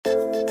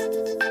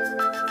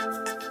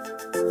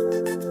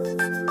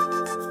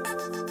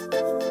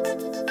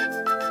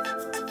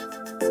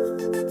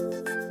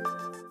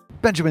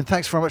Benjamin,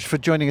 thanks very much for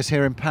joining us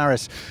here in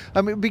Paris.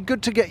 It would be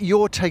good to get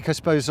your take, I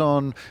suppose,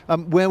 on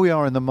where we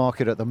are in the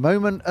market at the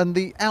moment and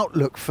the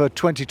outlook for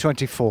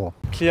 2024.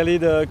 Clearly,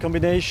 the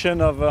combination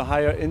of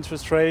higher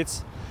interest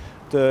rates,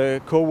 the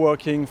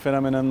co-working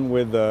phenomenon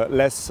with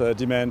less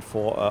demand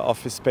for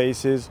office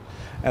spaces,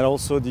 and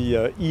also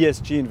the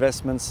ESG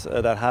investments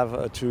that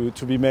have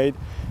to be made,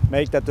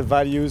 make that the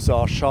values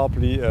are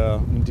sharply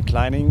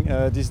declining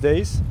these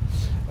days.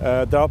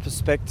 There are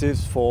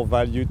perspectives for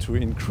value to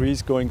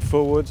increase going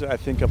forward. I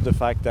think of the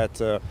fact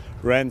that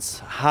rents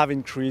have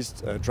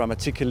increased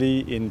dramatically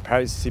in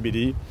Paris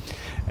CBD,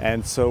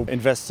 and so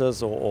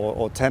investors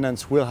or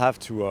tenants will have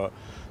to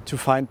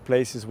find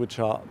places which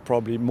are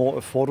probably more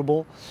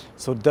affordable.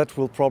 So that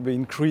will probably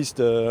increase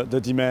the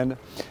demand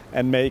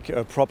and make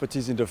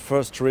properties in the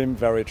first rim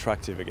very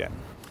attractive again.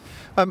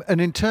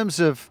 And in terms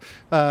of,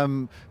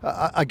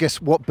 I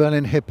guess, what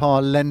Berlin Hyp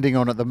are lending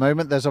on at the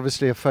moment, there's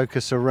obviously a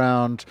focus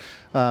around,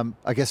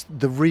 I guess,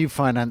 the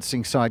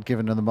refinancing side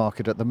given in the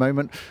market at the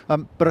moment.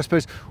 But I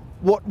suppose,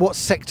 what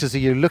sectors are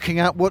you looking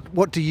at?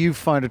 What do you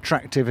find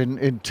attractive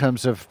in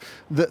terms of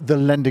the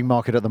lending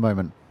market at the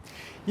moment?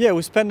 Yeah,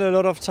 we spend a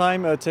lot of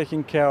time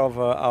taking care of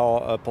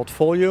our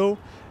portfolio,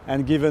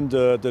 and given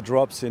the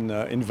drops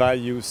in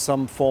value,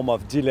 some form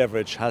of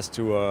deleverage has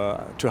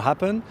to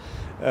happen.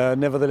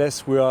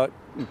 Nevertheless, we are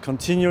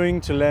continuing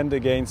to lend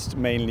against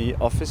mainly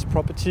office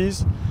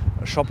properties,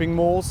 shopping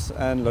malls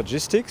and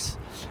logistics.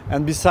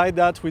 And beside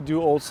that, we do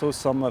also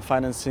some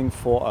financing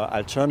for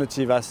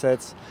alternative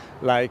assets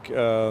like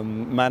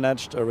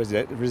managed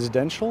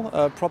residential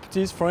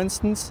properties, for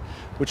instance,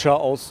 which are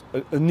also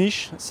a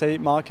niche, say,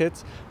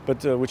 market,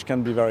 but which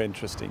can be very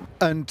interesting.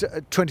 And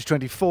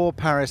 2024,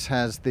 Paris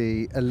has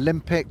the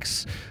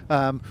Olympics.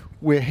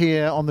 We're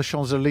here on the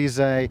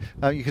Champs-Élysées.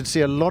 You can see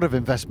a lot of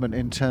investment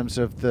in terms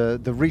of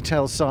the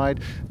retail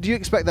side. Do you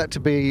expect that to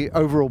be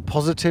overall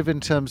positive in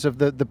terms of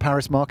the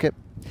Paris market?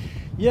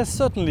 Yes,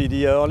 certainly.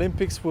 The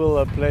Olympics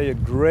will play a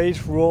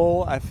great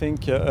role. I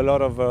think a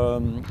lot of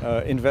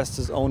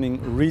investors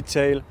owning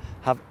retail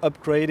have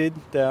upgraded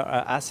their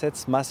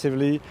assets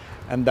massively,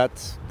 and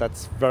that's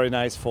very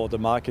nice for the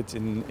market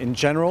in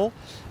general.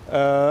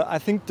 I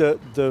think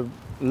the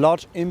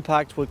large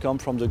impact will come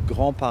from the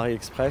Grand Paris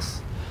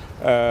Express,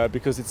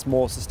 because it's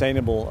more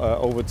sustainable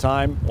over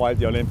time, while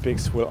the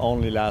Olympics will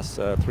only last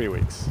 3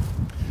 weeks.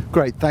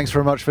 Great. Thanks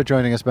very much for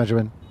joining us,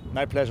 Benjamin.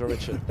 My pleasure,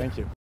 Richard. Thank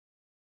you.